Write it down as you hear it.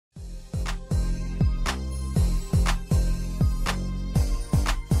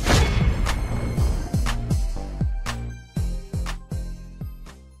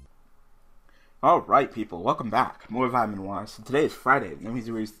Alright, people, welcome back. More Vitamin Wars. So today is Friday, and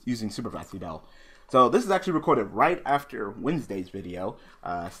we're using Supervise Yubel. So this is actually recorded right after Wednesday's video.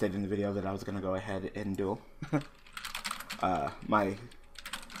 I stated in the video that I was going to go ahead and do my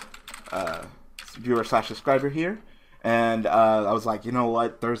viewer slash subscriber here. And I was like, you know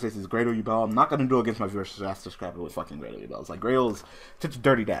what, Thursdays is Greater Yubel. I'm not going to do against my viewer slash subscriber with fucking Greater Yubel. It's like, Grail's such a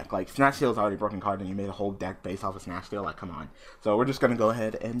dirty deck. Like, Snatch Steal is already a broken card, and you made a whole deck based off of Snatch Steal. Like, come on. So we're just going to go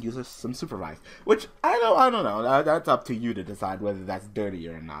ahead and use some Supervise. Which, I don't know. That's up to you to decide whether that's dirty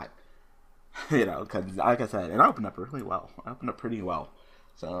or not. You know, because, like I said, and I opened up really well. I opened up pretty well.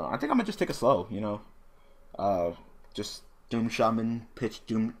 So I think I'm going to just take it slow, you know. Just Doom Shaman, pitch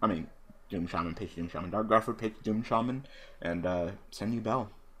Doom Shaman, pitch Doom Shaman, Dark Grapher, pitch Doom Shaman, and send Yubel.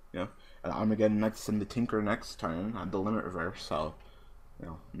 You know, Armageddon next, send the Tinker next turn. I have the Limit Reverse, so you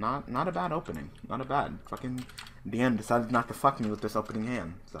know, not a bad opening, not a bad. Fucking DM decided not to fuck me with this opening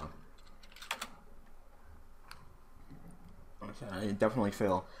hand, so I definitely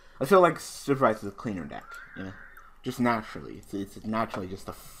feel. I feel like Supervise is a cleaner deck, you know, just naturally. It's naturally just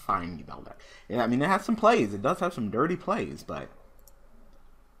a fine Yubel deck. Yeah, I mean it has some plays. It does have some dirty plays, but.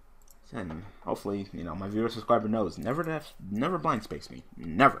 And hopefully, you know, my viewer subscriber knows never blind space me.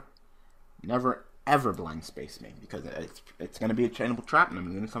 Never ever blind space me, because it's gonna be a chainable trap and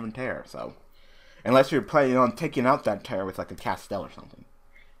I'm gonna summon Terror. So unless you're planning on taking out that Terror with like a Castel or something.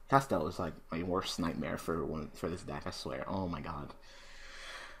 Castel is like my worst nightmare for this deck, I swear. Oh my god.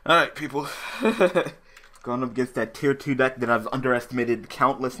 Alright, people. Going up against that tier 2 deck that I've underestimated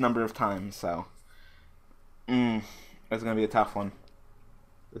countless number of times, so it's gonna be a tough one.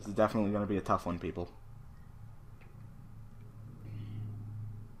 This is definitely going to be a tough one, people.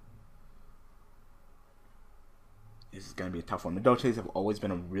 This is going to be a tough one. The Doches have always been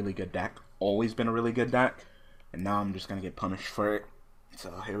a really good deck. Always been a really good deck. And now I'm just going to get punished for it.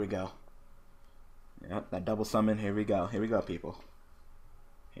 So, here we go. Yep, that double summon. Here we go. Here we go, people.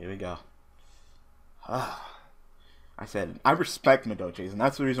 Here we go. I said, I respect my Doches. And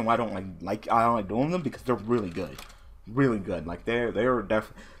that's the reason why I don't like doing them. Because they're really good. Really good. Like they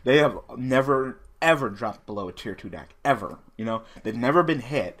have never ever dropped below a tier 2 deck ever. You know, they've never been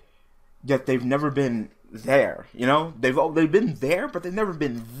hit, yet they've never been there. You know, they've been there, but they've never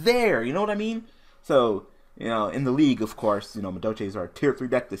been there. You know what I mean? So you know, in the league, of course, you know, Madoches are a tier 3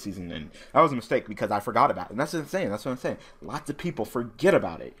 deck this season, and that was a mistake because I forgot about it. And that's what I'm saying. That's what I'm saying. Lots of people forget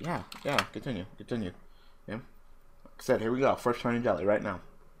about it. Yeah. Continue. Yeah. Like I said, here we go. First turn in Jelly right now.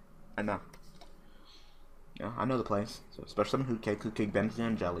 Yeah, I know the plays. So special summon Hoot Cake, Benji,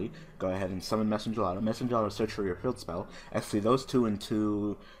 and Jelly. Go ahead and summon Messengelado. Messengelado, search for your field spell. Actually, those two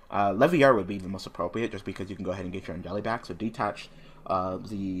into Leviar would be the most appropriate, just because you can go ahead and get your Jelly back. So detach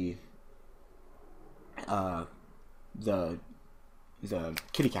the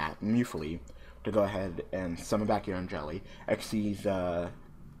kitty cat Mufuli to go ahead and summon back your Jelly. Xyz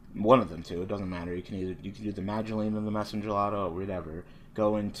one of them two. It doesn't matter. You can do the Magdalene and the Messengelado or whatever.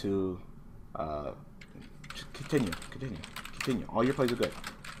 Go into Continue. All your plays are good.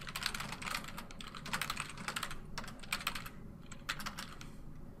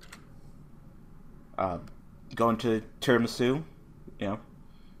 Go into Tiramisu, you know.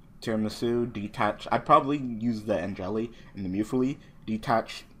 Tiramisu, detach. I'd probably use the Angeli and the Mufuli.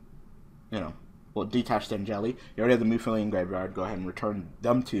 Detach, you know. Well, detach the Angeli. You already have the Mufuli in graveyard. Go ahead and return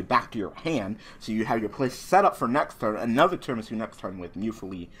them back to your hand. So you have your place set up for next turn. Another Tiramisu next turn with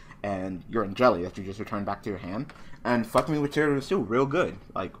Mufuli and your Angeli that you just return back to your hand. And fuck me with Tiramisu real good.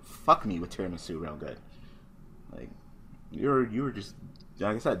 Like, fuck me with Tiramisu real good. Like, you were just,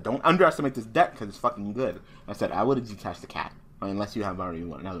 like I said, don't underestimate this deck because it's fucking good. Like I said, I would have detached the cat. I mean, unless you have already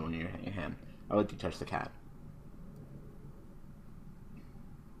another one in your hand. I would detach the cat.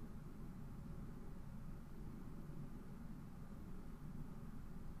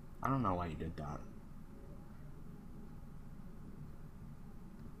 I don't know why you did that.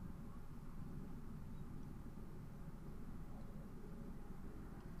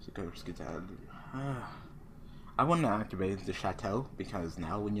 I wouldn't activate the Chateau because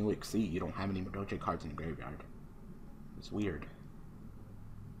now when you exceed, you don't have any Madoche cards in the graveyard. It's weird.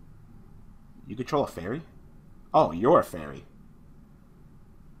 You control a fairy? Oh, you're a fairy.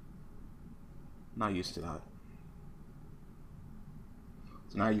 Not used to that.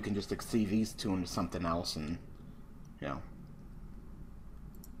 So now you can just exceed these two into something else and, you know,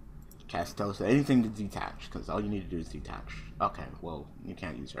 cast toast, anything to detach, because all you need to do is detach. Okay, well, you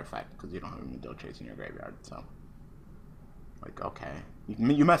can't use your effect because you don't have any Doches in your graveyard, so. Like, okay.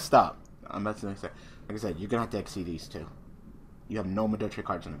 You messed up. I'm about to say, like I said, you're gonna have to exceed these two. You have no Madoche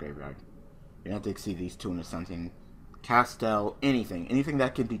cards in the graveyard. You're gonna have to exceed these two into something Castel, anything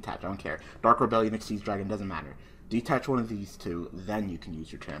that can detach. I don't care. Dark Rebellion, Exceeds Dragon, doesn't matter. Detach one of these two, then you can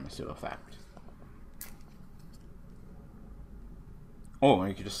use your tiramisu effect. Or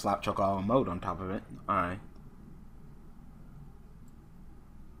you could just slap choke all mode on top of it. Alright.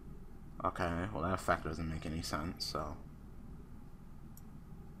 Okay, well that effect doesn't make any sense, so.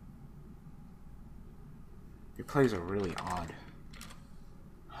 Your plays are really odd.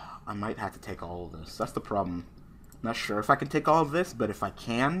 I might have to take all of this. That's the problem. Not sure if I can take all of this, but if I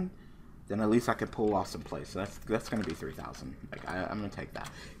can, then at least I can pull off some plays. So that's going to be 3,000. Like I'm going to take that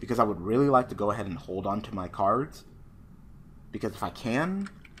because I would really like to go ahead and hold on to my cards. Because if I can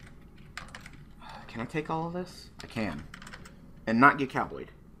I take all of this? I can, and not get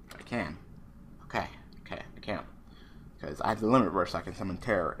cowboyed. I can. Okay, I can. Because I have the limit verse, I can summon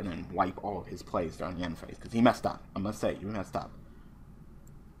Terror and then wipe all of his plays during the end phase. Because he messed up. I must say, you messed up.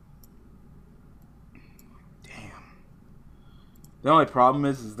 Damn. The only problem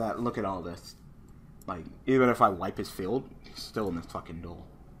is that look at all this. Like, even if I wipe his field, he's still in this fucking duel.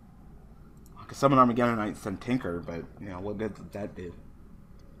 I could summon Armageddon Knight and send Tinker, but, you know, what good did that do?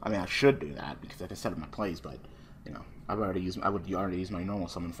 I mean, I should do that because I can set up my plays, but, you know, I would already use my normal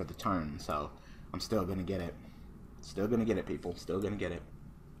summon for the turn, so I'm still gonna get it. Still gonna get it, people. Still gonna get it.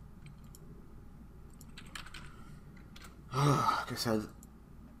 Like I said,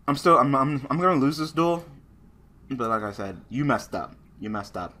 I'm gonna lose this duel, but like I said, you messed up. You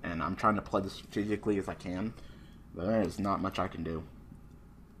messed up, and I'm trying to play this strategically as I can. But there is not much I can do.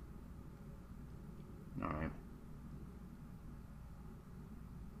 All right.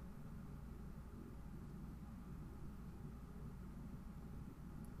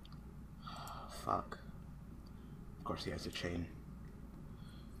 Fuck. Of course he has a chain.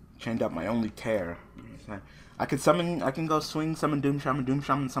 Chained up my only tear. I can go swing, summon Doom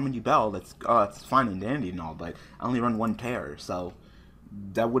Shaman, summon Yubel. That's fine and dandy and all, but I only run one tear, so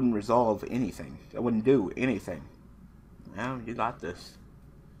that wouldn't resolve anything. That wouldn't do anything. Well, you got this.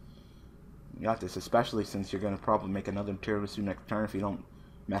 You got this, especially since you're gonna probably make another tiramisu next turn if you don't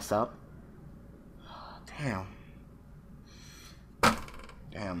mess up. Damn.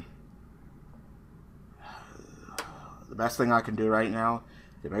 Damn. The best thing I can do right now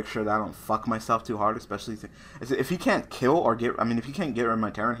to make sure that I don't fuck myself too hard, especially if he can't kill or get, I mean, if he can't get rid of my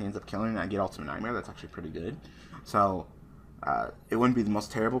Terran, he ends up killing and I get Ultimate Nightmare. That's actually pretty good. So it wouldn't be the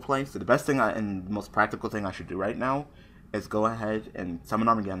most terrible play. So the best thing and the most practical thing I should do right now is go ahead and summon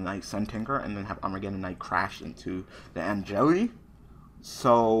Armageddon Knight, send Tinker, and then have Armageddon Knight crash into the Angeli,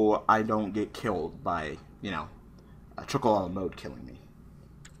 so I don't get killed by, you know, a Trickle mode killing me.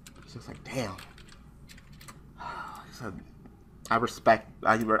 So it's like, damn. I respect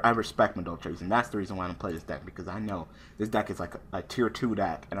my Dolces, and that's the reason why I don't play this deck, because I know this deck is like a tier 2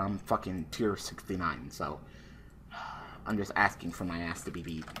 deck, and I'm fucking tier 69, so I'm just asking for my ass to be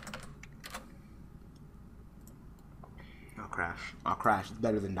beat. I'll crash. It's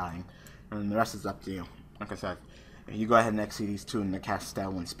better than dying, and the rest is up to you. Like I said, if you go ahead and exceed these two and the cast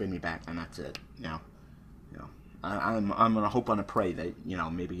Stell and spin me back, then that's it. You know, I'm gonna hope on a pray that, you know,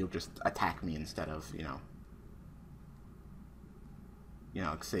 maybe you'll just attack me instead of, you know,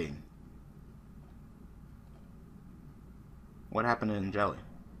 exceeding. What happened to Angeli?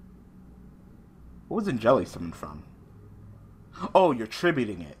 What was Angeli summoned from? Oh, you're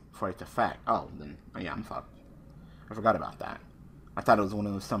tributing it for its effect. Oh, then, yeah, I'm fucked. I forgot about that. I thought it was one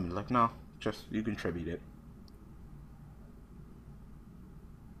of those summons. Like, no, just, you can tribute it.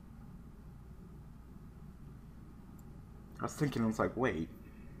 I was thinking, I was like, wait.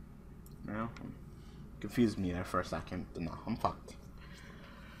 You know, confused me there for a second. But no, I'm fucked.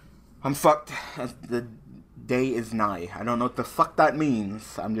 I'm fucked. The day is nigh. I don't know what the fuck that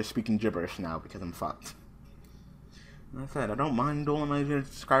means. I'm just speaking gibberish now because I'm fucked. Like I said, I don't mind dueling my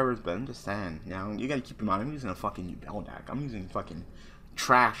subscribers, but I'm just saying, you know, you gotta keep in mind, I'm using a fucking Yubel deck. I'm using fucking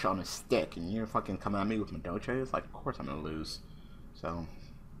trash on a stick, and you're fucking coming at me with Madoche. It's like, of course I'm gonna lose. So,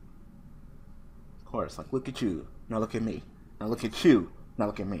 of course, like, look at you. Now look at me. Now look at you. Now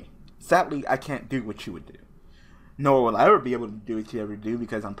look at me. Sadly, I can't do what you would do. Nor will I ever be able to do what you ever do,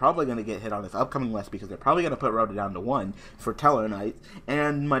 because I'm probably going to get hit on this upcoming list, because they're probably going to put Rhoda down to 1 for Tellarknight,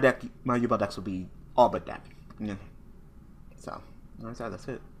 and my Yubel decks will be all but dead. Yeah. So, like I said, that's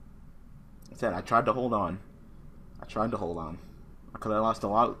it. That's it. I tried to hold on. I could have lost a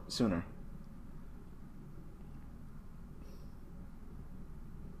lot sooner.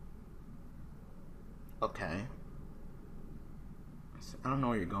 Okay. I don't know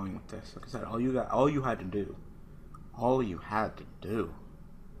where you're going with this. Like I said, all you had to do.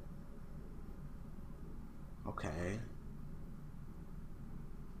 Okay.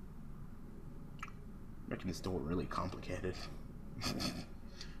 Making this duel really complicated.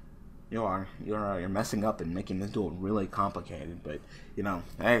 You're messing up and making this duel really complicated, but, you know,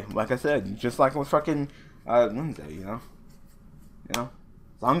 hey, like I said, just like with fucking, Wednesday, you know?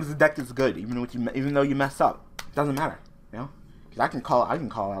 As long as the deck is good, even though you mess up, it doesn't matter, you know? Because I can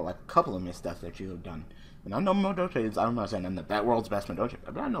call out, like, a couple of missteps that you have done. And I know Madolches, I'm not saying I'm that world's best Madolche,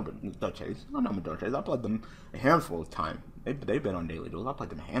 but I know Madolches. I played them a handful of times. They've been on daily duels. I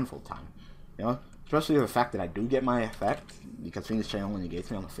played them a handful of times, you know? Especially the fact that I do get my effect, because Phoenix Chain only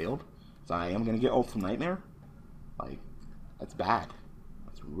negates me on the field. So I am going to get Ultimate Nightmare. Like, that's bad.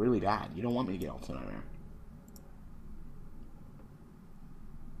 That's really bad. You don't want me to get Ultimate Nightmare.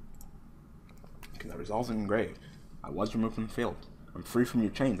 Because that results in Engrave. I was removed from the field. I'm free from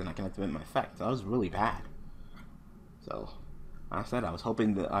your chains and I can activate my effect. So that was really bad. So, like I said, I was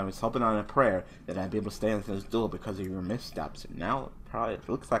hoping on a prayer that I'd be able to stay into this duel because of your missteps. And now it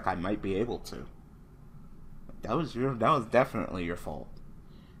looks like I might be able to. That was definitely your fault.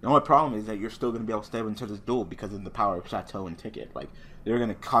 The only problem is that you're still going to be able to stay into this duel because of the power of Chateau and Ticket. Like, they're going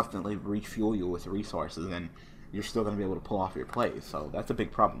to constantly refuel you with resources, and you're still going to be able to pull off your plays. So that's a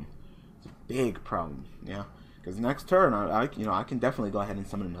big problem. It's a big problem, yeah. Because next turn, I can definitely go ahead and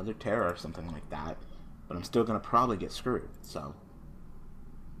summon another Terror or something like that, but I'm still going to probably get screwed. So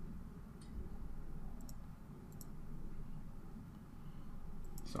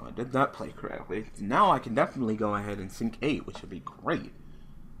I did that play correctly. Now I can definitely go ahead and Sync 8, which would be great.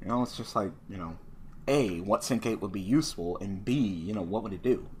 You know, it's just like, you know, A, what Sync 8 would be useful, and B, you know, what would it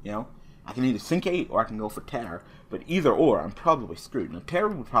do, you know? I can either Sync 8 or I can go for Terror, but either or, I'm probably screwed. Now, Terror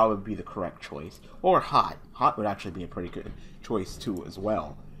would probably be the correct choice, or Hot. Hot would actually be a pretty good choice, too, as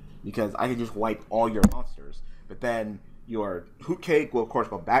well, because I can just wipe all your monsters, but then your Hoot Cake will, of course,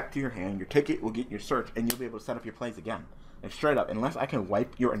 go back to your hand, your Ticket will get your search, and you'll be able to set up your plays again. Like, straight up, unless I can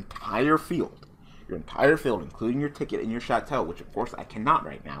wipe your entire field, including your Ticket and your Chateau, which of course I cannot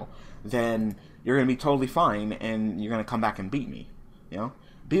right now, then you're going to be totally fine, and you're going to come back and beat me, you know?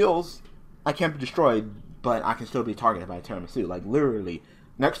 Beals, I can't be destroyed, but I can still be targeted by a Tiramisu. Like, literally,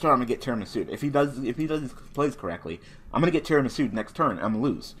 next turn I'm going to get Tiramisu. If he does his plays correctly, I'm going to get Tiramisu next turn, and I'm going to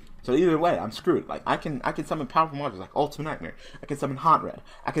lose. So either way, I'm screwed. Like, I can summon powerful monsters like Ultimate Nightmare. I can summon Hot Red.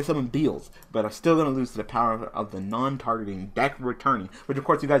 I can summon Beals. But I'm still going to lose to the power of the non-targeting deck returning. Which, of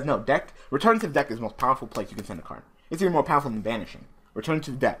course, you guys know. Returning to the deck is the most powerful place you can send a card. It's even more powerful than banishing. Returning to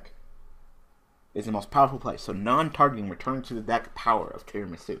the deck is the most powerful place. So non-targeting returning to the deck power of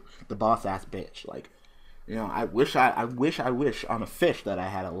Tiramisu. The boss-ass bitch. Like, you know, I wish on a fish that I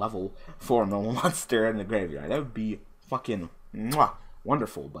had a level 4 normal monster in the graveyard. That would be fucking mwah.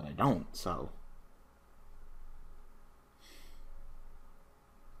 Wonderful, but I don't, so.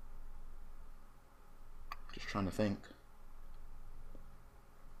 Just trying to think.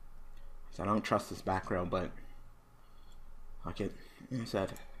 So I don't trust this back row, but fuck it. Like I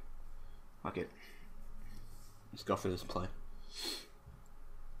said, fuck it. Let's go for this play.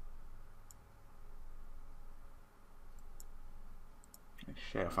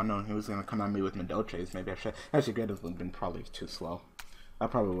 Shit, if I known he was gonna come at me with Madolches, maybe I should. Actually, Gradles would have been probably too slow. I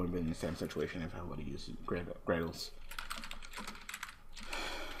probably would have been in the same situation if I would have used Gradles.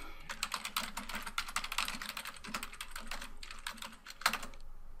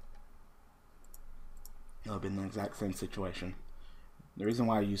 It would have been the exact same situation. The reason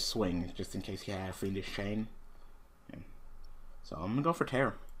why I use Swing is just in case he had a Fiendish Chain. Okay. So I'm gonna go for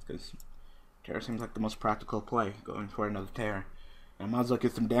Terror, because Terror seems like the most practical play, going for another Terror. And I might as well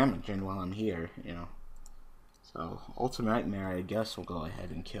get some damage in while I'm here, you know. So, Ultimate Nightmare, I guess, will go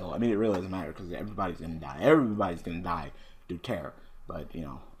ahead and kill. I mean, it really doesn't matter, because everybody's going to die. Everybody's going to die due to Terror. But, you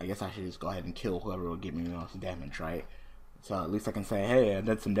know, I guess I should just go ahead and kill whoever will give me the most damage, right? So, at least I can say, hey, I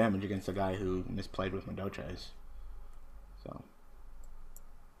did some damage against a guy who misplayed with Madolches. So.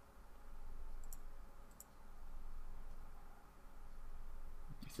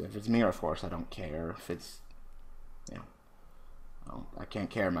 So, if it's Mirror Force, I don't care. If it's, you know, well, I can't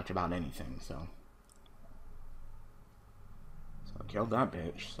care much about anything, so. So I killed that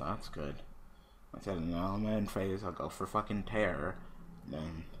bitch, so that's good. I said in the element phase, I'll go for fucking Terror.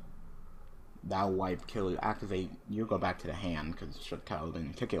 Then that'll wipe, kill you, activate, you go back to the hand, because Chateau,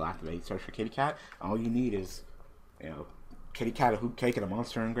 then Ticket will activate, search for Kitty Cat. All you need is, you know, Kitty Cat, a Hoot Cake, and a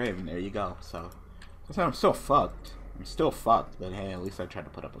monster engraved, and there you go. So I said I'm still fucked. I'm still fucked, but hey, at least I tried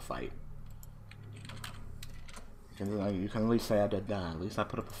to put up a fight. You can at least say I did that. At least I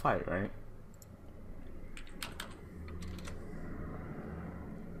put up a fight, right?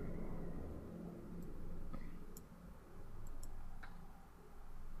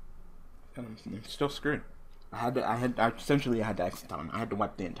 I'm still screwed. I essentially had to exit on. I had to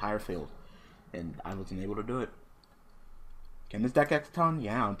wipe the entire field. and I wasn't able to do it. Can this deck X-Ton?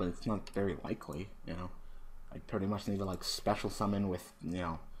 Yeah, but it's not very likely, you know. I pretty much need to, like, special summon with, you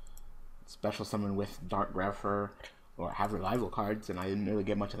know, special summon with Dark Grapher, or have revival cards, and I didn't really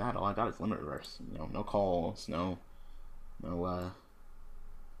get much of that. All I got is limit reverse. You know, no calls, no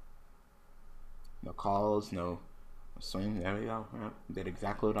calls, no swing. There we go. Yep. Did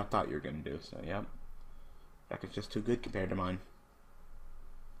exactly what I thought you were gonna do. So yep, deck is just too good compared to mine.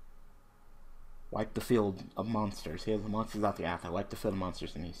 Wipe the field of monsters. He has the monsters out the ass. I wiped the field of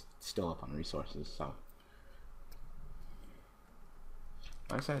monsters, and he's still up on resources. So,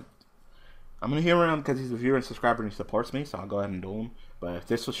 like I said, I'm gonna hear him because he's a viewer and subscriber and he supports me. So I'll go ahead and duel him. But if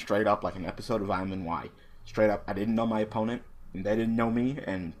this was straight up like an episode of I'm and Why, straight up, I didn't know my opponent and they didn't know me,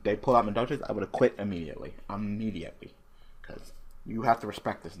 and they pulled out my Medoches, I would have quit immediately. Because you have to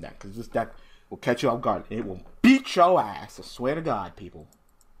respect this deck. Because this deck will catch you off guard. It will beat your ass. I swear to God, people.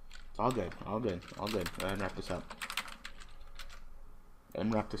 It's all good. All good. All good. Go ahead and wrap this up.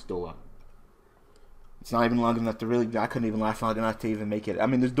 And wrap this duel up. It's not even long enough to really... I couldn't even last long enough to even make it... I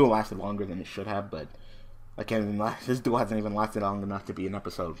mean, this duel lasted longer than it should have, but... I can't even... This duel hasn't even lasted long enough to be an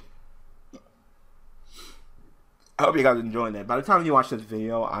episode. I hope you guys are enjoying it. By the time you watch this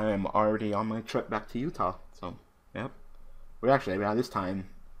video, I am already on my trip back to Utah. So, yep. We're actually, by this time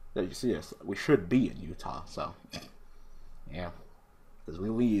that you see us, we should be in Utah. So, yeah. Because we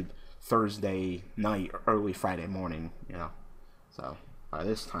leave Thursday night, early Friday morning, you know. So, by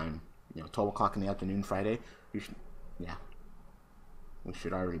this time, you know, 12 o'clock in the afternoon Friday, we should, yeah. We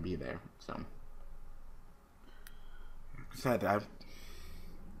should already be there. So, like I said,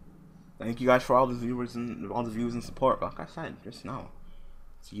 thank you guys for all the viewers and all the views and support. Like I said, just know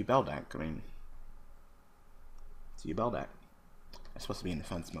it's a Yubel deck. I mean, it's a Yubel deck. It's supposed to be in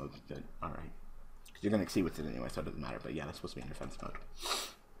defense mode, but alright. Because you're going to exceed with it anyway, so it doesn't matter. But yeah, that's supposed to be in defense mode.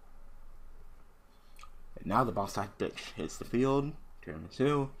 And now the boss side bitch hits the field, turn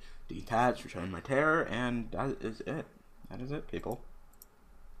 2, detach, return my terror, and that is it. That is it, people.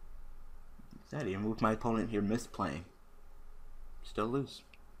 Like I said, even with my opponent here misplaying, still lose.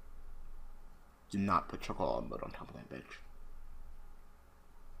 Do not put chocolate mode on top of that bitch.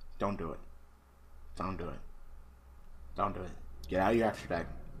 Don't do it. Don't do it. Don't do it. Get out of your extra deck.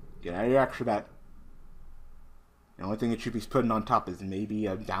 Get out of your extra deck. The only thing it should be putting on top is maybe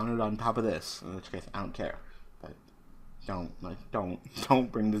a downer on top of this. In which case, I don't care. But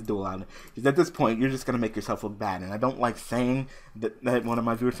don't bring this duel out. Because at this point, you're just gonna make yourself look bad. And I don't like saying that one of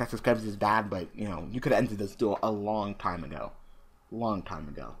my viewers and subscribers is bad, but you know, you could have ended this duel a long time ago. Long time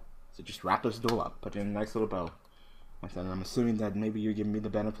ago. So just wrap this duel up, put it in a nice little bow. Like I said, I'm assuming that maybe you're giving me the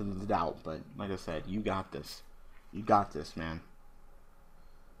benefit of the doubt, but like I said, you got this. You got this, man.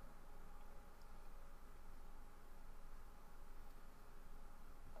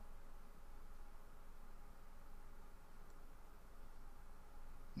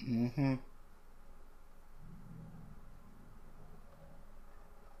 Mm-hmm.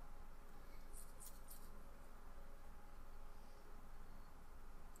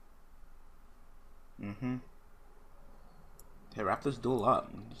 Mm-hmm. Hey, wrap this duel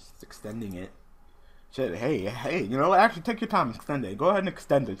up. Just extending it. Shit, hey, you know what? Actually, take your time, extend it. Go ahead and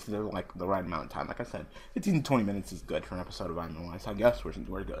extend it to like the right amount of time. Like I said, 15 to 20 minutes is good for an episode of I'm and Why. So I guess we're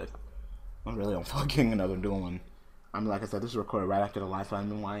good. I really don't feel like getting another duel one. I'm like I said, this is recorded right after the last I'm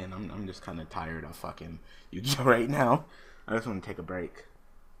and Why, and I'm just kind of tired of fucking Yu-Gi-Oh right now. I just want to take a break.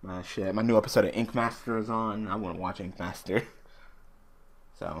 Shit, my new episode of Ink Master is on. I want to watch Ink Master.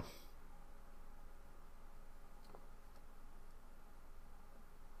 So.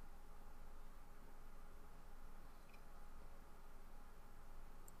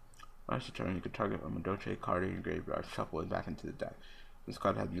 Last turn, you can target a Medoche card in your graveyard, shuffle it back into the deck. This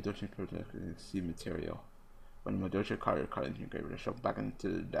card has Medoche protected seed material. When a Medoche card in your graveyard, shuffle back into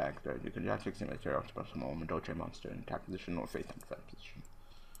the deck. You can just seed material, special summon a Medoche monster in attack position or face defense position.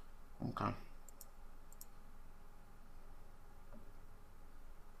 Okay.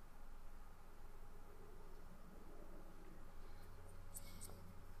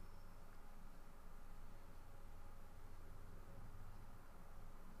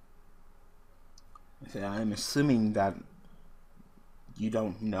 I'm assuming that you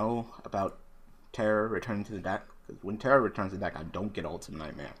don't know about Terror returning to the deck. Because when Terror returns to the deck, I don't get Ultimate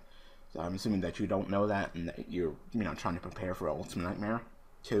Nightmare. So I'm assuming that you don't know that, and that you're, you know, trying to prepare for Ultimate Nightmare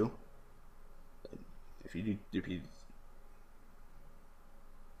too. If you do,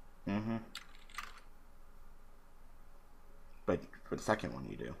 But for the second one,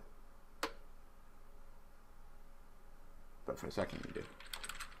 you do. But for the second, you do.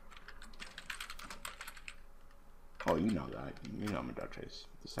 Oh, you know that. You know Medoches.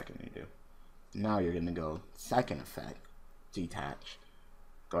 The second you do. Now you're going to go second effect, detach.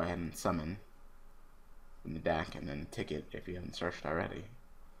 Go ahead and summon from the deck, and then ticket if you haven't searched already.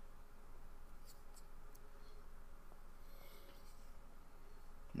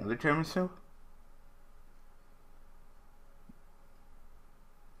 Another tiramisu?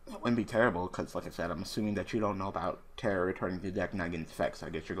 That wouldn't be terrible, because like I said, I'm assuming that you don't know about Terror returning to the deck not getting effects. I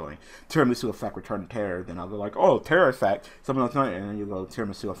guess you're going tiramisu effect, return Terror, then I'll go like, oh, Terror effect, something else, and then you go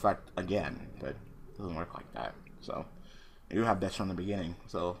tiramisu effect again. But it doesn't work like that. So you have that from the beginning.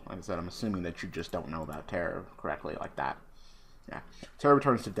 So like I said, I'm assuming that you just don't know about Terror correctly like that. Yeah, Terror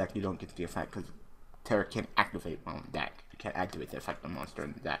returns to the deck, you don't get the effect because Terror can't activate on the deck. You can't activate the effect of the monster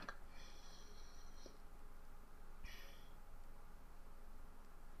in the deck.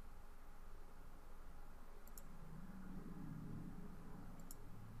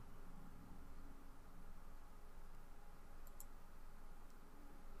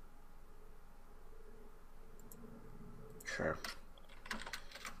 Sure.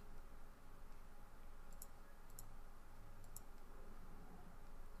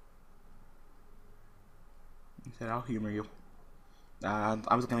 He said, I'll humor you. I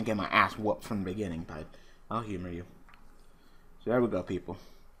was going to get my ass whooped from the beginning, but I'll humor you. So there we go, people.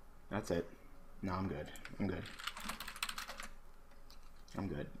 That's it. No, I'm good. I'm good. I'm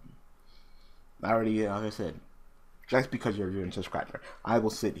good. I already, like I said, just because you're a viewer and subscriber, I will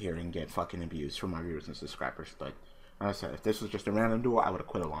sit here and get fucking abused from my viewers and subscribers, but like I said, if this was just a random duel, I would have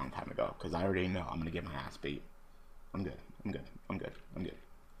quit a long time ago, because I already know I'm going to get my ass beat. I'm good. I'm good. I'm good. I'm good.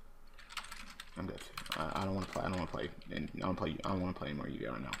 I'm good. I don't want to play. I don't want to play. I don't play. I don't want to play anymore. You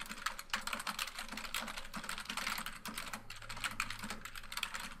right now.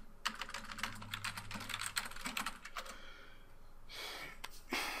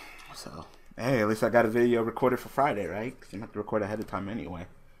 So hey, at least I got a video recorded for Friday, right? Because I'm have to record ahead of time anyway.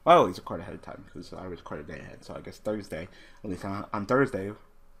 Well, I always record ahead of time because I always record a day ahead. So I guess Thursday, at least on Thursday.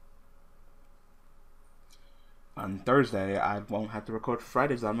 On Thursday, I won't have to record for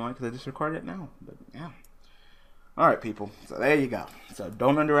Fridays. I'm not, because I just recorded it now. But yeah. Alright, people. So there you go. So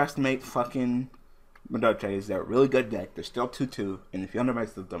don't underestimate fucking Labradorites. They're a really good deck. They're still 2-2. And if you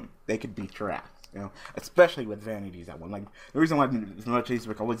underestimate them, they could beat your ass. You know, especially with vanities at one. Like, the reason why Labradorites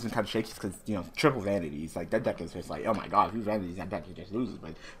are always kind of shaky is because, you know, triple vanities. Like, that deck is just like, oh my god, if you vanities, that deck just loses.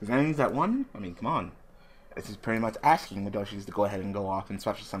 But vanities at one? I mean, come on. This is pretty much asking Labradorites to go ahead and go off and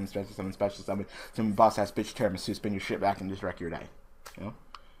special summon, some boss ass bitch tiramisu, spin your shit back and just wreck your day. You know?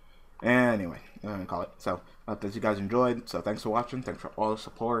 Anyway, I'm gonna call it. So, I hope that you guys enjoyed. So, thanks for watching. Thanks for all the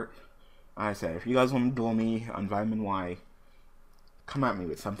support. Like I said, if you guys want to duel me on Vitamin Y, come at me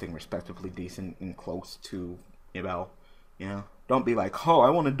with something respectively decent and close to Yubel. You know? Don't be like, oh, I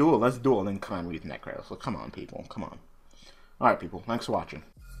want to duel, let's duel, and then come at me with Necro. So, come on, people. Come on. Alright, people. Thanks for watching.